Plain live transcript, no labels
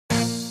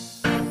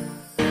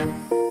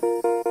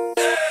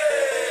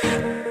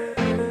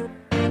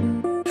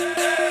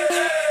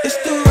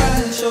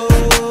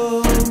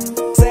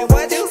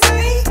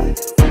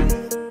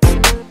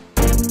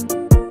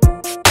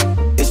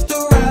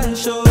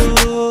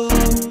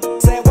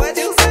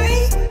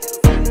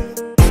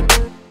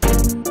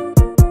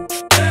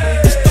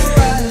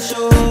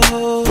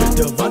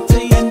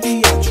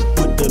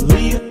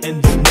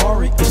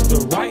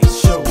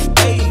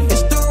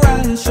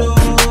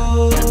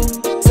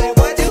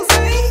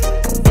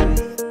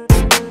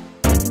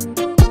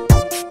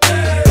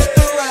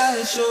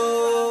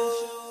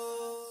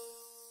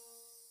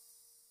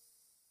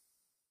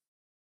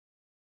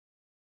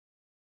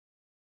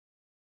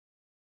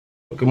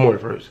good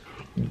morning first.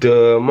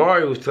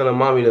 Mari was telling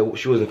mommy that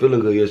she wasn't feeling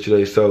good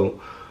yesterday,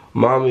 so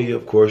mommy,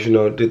 of course, you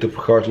know, did the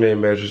precautionary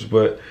measures,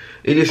 but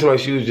it just seemed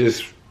like she was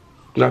just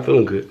not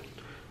feeling good.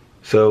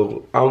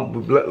 So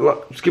I'm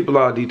skip a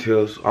lot of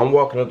details. I'm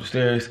walking up the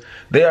stairs.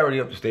 They already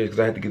up the stairs because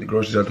I had to get the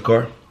groceries out the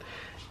car.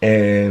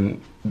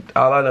 And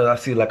all I know, I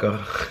see like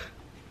a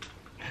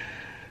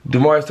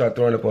Demar started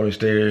throwing up on the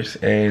stairs,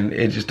 and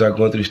it just started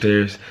going through the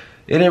stairs.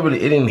 It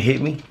didn't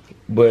hit me,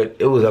 but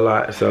it was a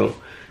lot. So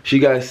she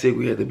got sick.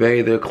 We had to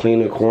bathe her,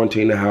 clean her,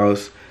 quarantine the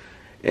house,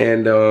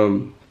 and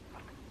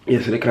yeah.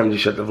 So they kind of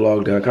just shut the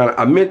vlog down.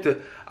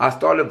 I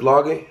started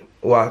vlogging.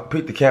 Well, I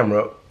picked the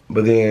camera up,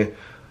 but then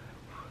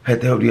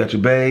had to help you out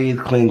your bathe,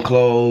 clean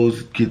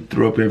clothes,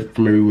 throw up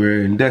from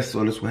everywhere, and that's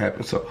what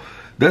happened. So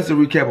that's a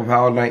recap of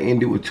how our night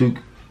ended with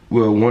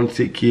one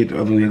sick kid.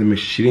 The other one had to make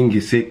sure she didn't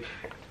get sick.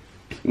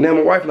 Now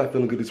my wife not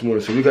feeling good this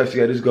morning, so we gotta see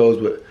how this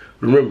goes. But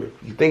remember,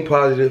 you think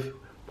positive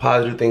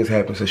things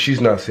happen. So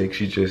she's not sick,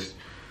 she's just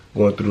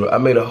going through it. I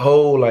made a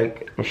whole,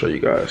 like, I'll show you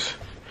guys.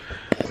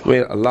 I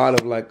made a lot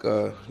of like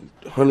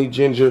honey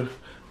ginger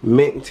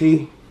mint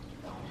tea.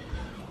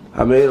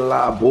 I made a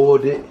lot, I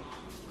boiled it,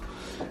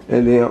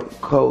 and then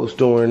cold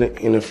storing it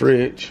in the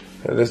fridge.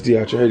 That's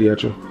Deatra. Hey,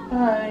 Deatra.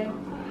 Hi.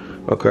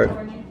 Okay.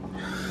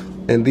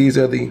 And these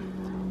are the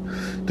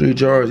 3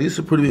 jars. These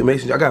are pretty big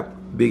mason jars. I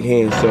got big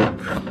hands,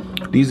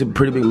 so these are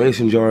pretty big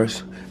mason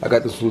jars. I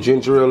got some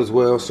ginger ale as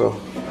well, so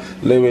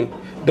lemon.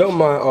 Don't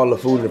mind all the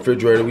food in the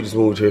refrigerator. We just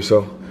moved here,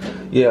 so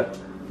yeah.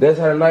 That's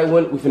how the night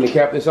went. We finna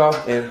cap this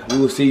off, and we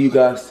will see you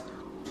guys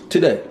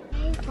today.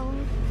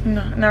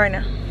 No, not right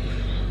now.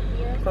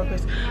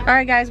 Focus.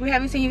 Alright guys, we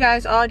haven't seen you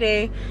guys all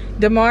day.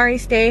 Damari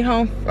stayed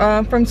home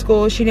from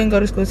school. She didn't go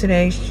to school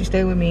today. She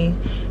stayed with me.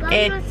 But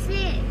I'm not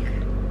sick.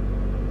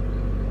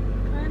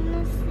 I'm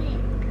not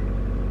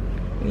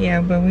sick.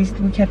 Yeah, but we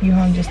kept you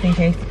home just in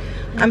case.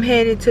 I'm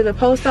headed to the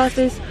post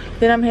office.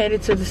 Then I'm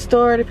headed to the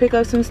store to pick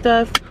up some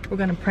stuff. We're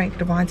gonna prank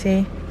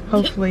DeVonte.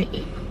 Hopefully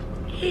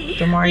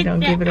Damari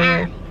don't give it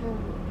away.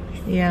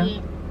 Yeah.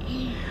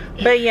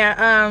 But yeah,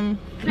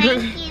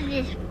 Pranking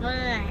is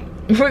fun.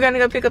 we're gonna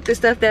go pick up the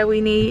stuff that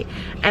we need,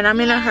 and I'm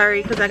in a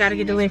hurry because I gotta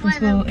get delayed from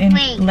school in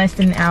less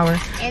than an hour.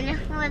 And it's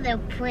for the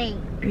prank.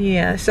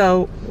 Yeah,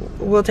 so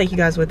we'll take you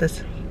guys with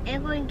us.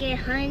 And we're gonna get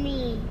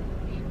honey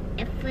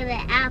and for the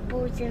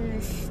apples and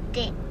the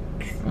sticks.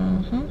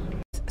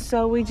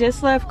 So we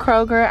just left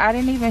Kroger. I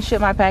didn't even ship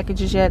my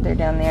packages yet. They're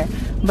down there.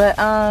 But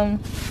I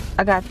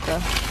got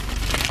the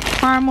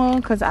caramel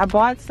because I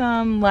bought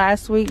some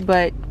last week,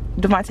 but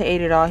DeVonte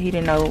ate it all. He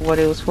didn't know what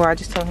it was for. I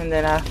just told him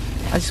that I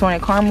just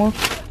wanted caramel,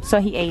 so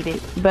he ate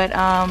it. But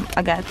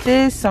I got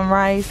this, some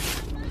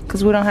rice,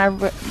 because we don't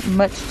have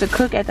much to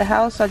cook at the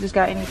house, so I just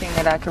got anything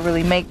that I could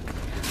really make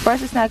for us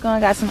to snack on.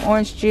 Got some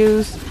orange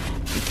juice,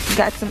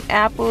 got some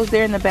apples.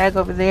 They're in the bag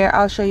over there.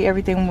 I'll show you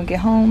everything when we get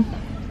home.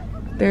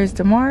 There's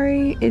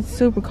Damari. It's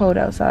super cold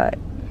outside.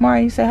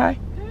 Mari, you say hi?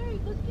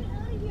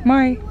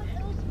 Mari.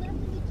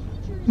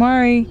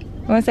 Mari,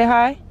 you wanna say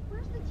hi?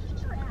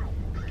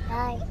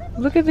 Hi.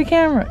 Look at the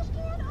camera.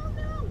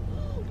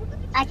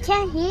 I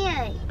can't hear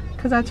it.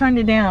 Cause I turned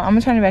it down. I'm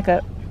gonna turn it back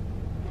up.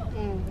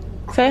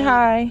 Say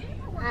hi.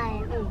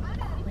 Hi.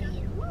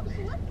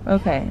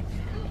 Okay.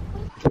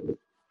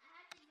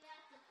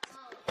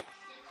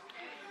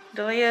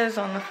 Delia is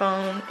on the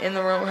phone in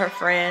the room with her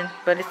friend,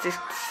 but it's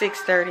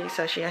 6:30,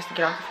 so she has to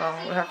get off the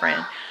phone with her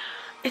friend.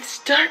 It's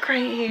dark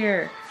right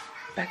here.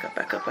 Back up,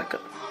 back up, back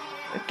up.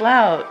 It's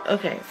loud.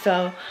 Okay,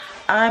 so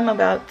I'm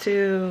about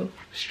to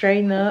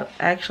straighten up,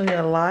 actually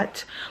a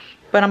lot,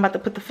 but I'm about to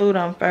put the food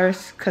on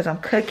first because I'm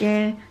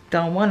cooking.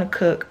 Don't want to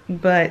cook,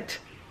 but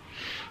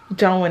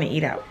don't want to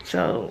eat out.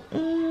 So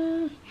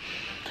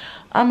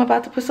I'm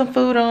about to put some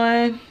food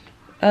on.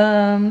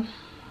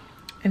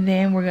 And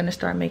then we're gonna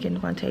start making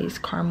DeVonte's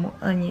caramel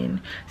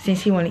onion.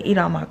 Since he wanted to eat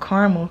all my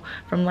caramel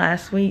from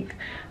last week,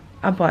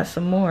 I bought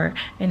some more,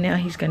 and now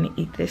he's gonna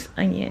eat this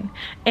onion.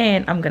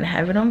 And I'm gonna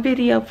have it on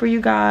video for you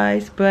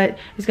guys, but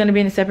it's gonna be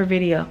in a separate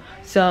video.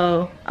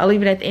 So I'll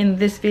leave it at the end of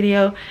this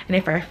video, and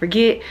if I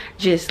forget,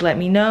 just let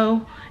me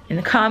know in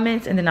the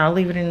comments, and then I'll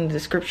leave it in the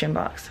description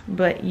box.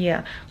 But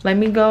yeah, let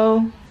me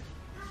go.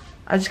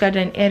 I just got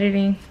done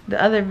editing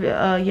the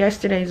other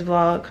yesterday's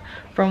vlog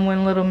from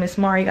when little Miss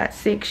Mari got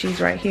sick. She's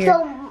right here.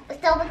 So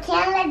we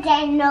can't let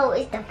Daddy know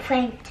it's the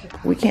prank.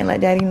 We can't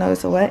let Daddy know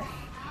it's a what?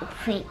 The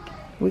prank.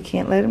 We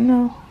can't let him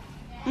know.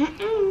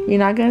 You're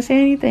not gonna say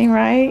anything,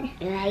 right?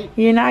 Right.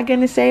 You're not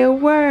gonna say a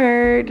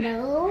word.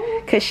 No.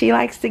 Cause she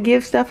likes to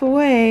give stuff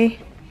away.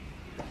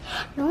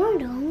 No, I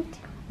don't.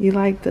 You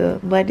like to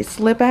let it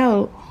slip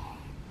out.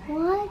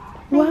 What?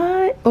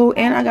 What? Oh,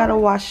 and I gotta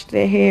wash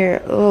the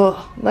hair. Ugh.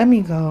 Let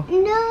me go.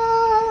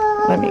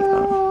 No. Let me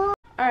go.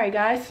 Alright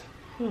guys.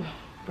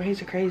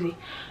 Braids are crazy.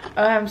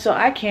 So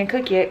I can't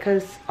cook yet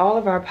because all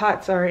of our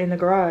pots are in the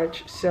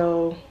garage.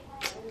 So,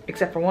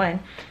 except for one.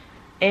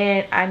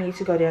 And I need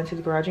to go down to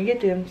the garage and get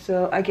them.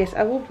 So I guess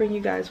I will bring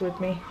you guys with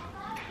me.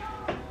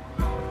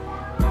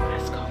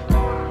 Let's go.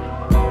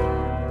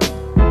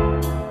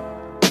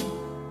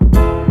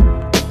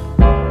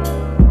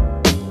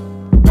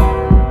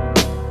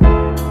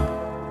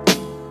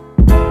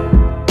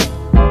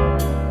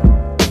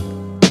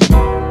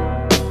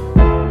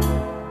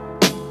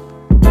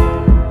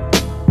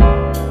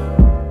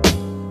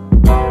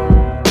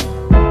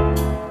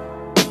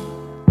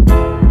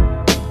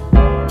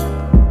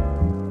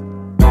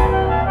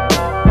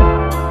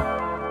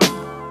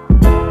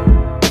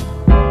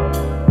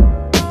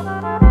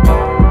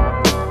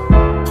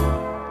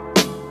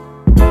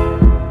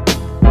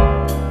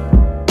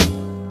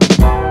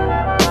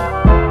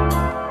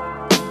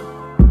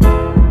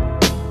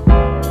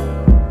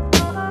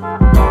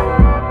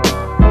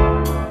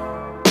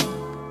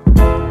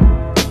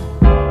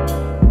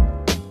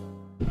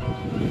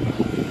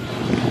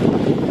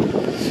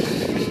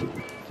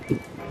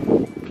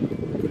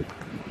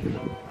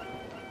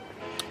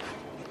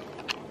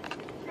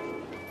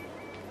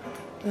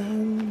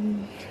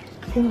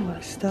 I feel a lot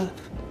of stuff.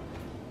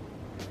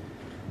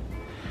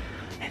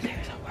 And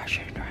there's a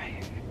washer and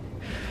dryer.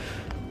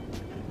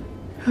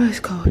 Oh, it's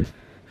cold.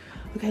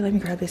 Okay, let me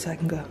grab this so I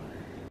can go.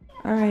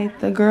 All right,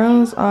 the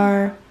girls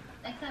are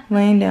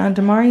laying down.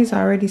 Damari's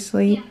already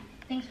asleep.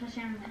 Thanks for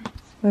sharing that.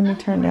 Let me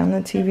turn down the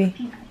TV.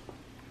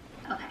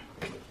 Okay.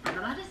 I'm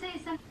about to say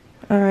something.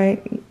 All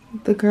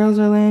right, the girls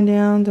are laying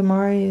down.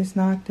 Damari is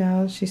knocked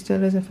out. She still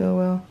doesn't feel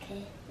well.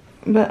 Okay.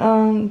 But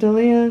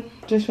Dalia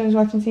just finished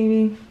watching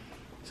TV,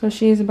 so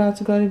she is about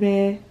to go to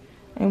bed,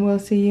 and we'll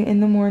see you in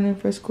the morning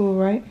for school,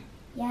 right?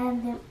 Yeah,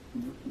 and then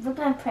we're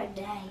gonna prep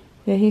day.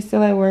 Yeah, he's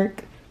still at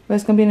work, but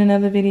it's gonna be in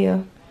another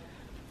video.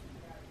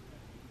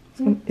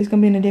 It's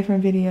gonna be in a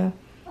different video.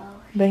 Okay.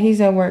 But he's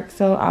at work,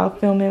 so I'll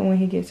film it when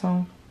he gets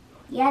home.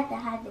 You have to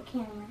hide the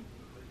camera.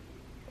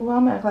 Well,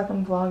 I'm gonna act like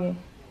I'm vlogging.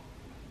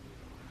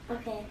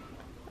 Okay.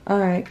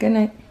 Alright, good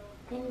night.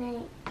 Good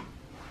night.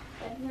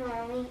 Good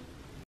night, Mommy.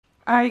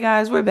 Alright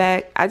guys, we're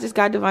back. I just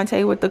got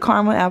DeVonte with the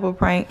caramel apple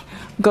prank.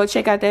 Go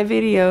check out that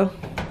video.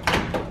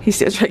 He's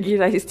still trying to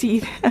get out his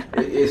teeth.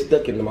 It's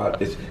stuck in my,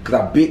 because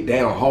I bit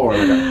down hard.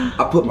 Like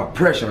I put my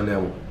pressure on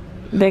that one.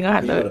 They're gonna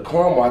have The to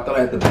caramel, I thought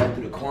I had to bite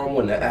through the caramel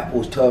and the apple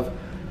was tough.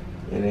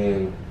 And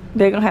then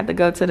they're gonna have to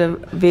go to the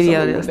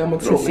video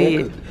to see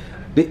it.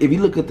 If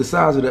you look at the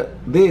size of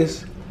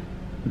this,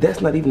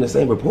 that's not even the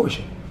same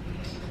proportion.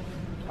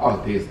 I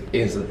was pissed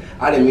instantly.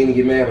 I didn't mean to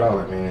get mad, but I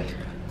was like, man.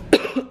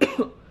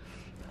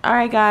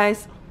 Alright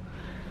guys,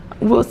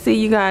 we'll see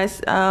you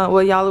guys,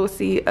 well y'all will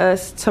see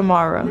us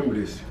tomorrow. Remember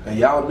this, and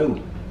y'all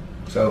knew.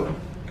 So,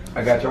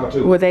 I got y'all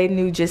too. Well, they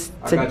knew just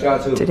I got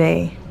y'all too.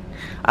 today.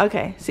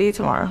 Okay, see you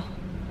tomorrow.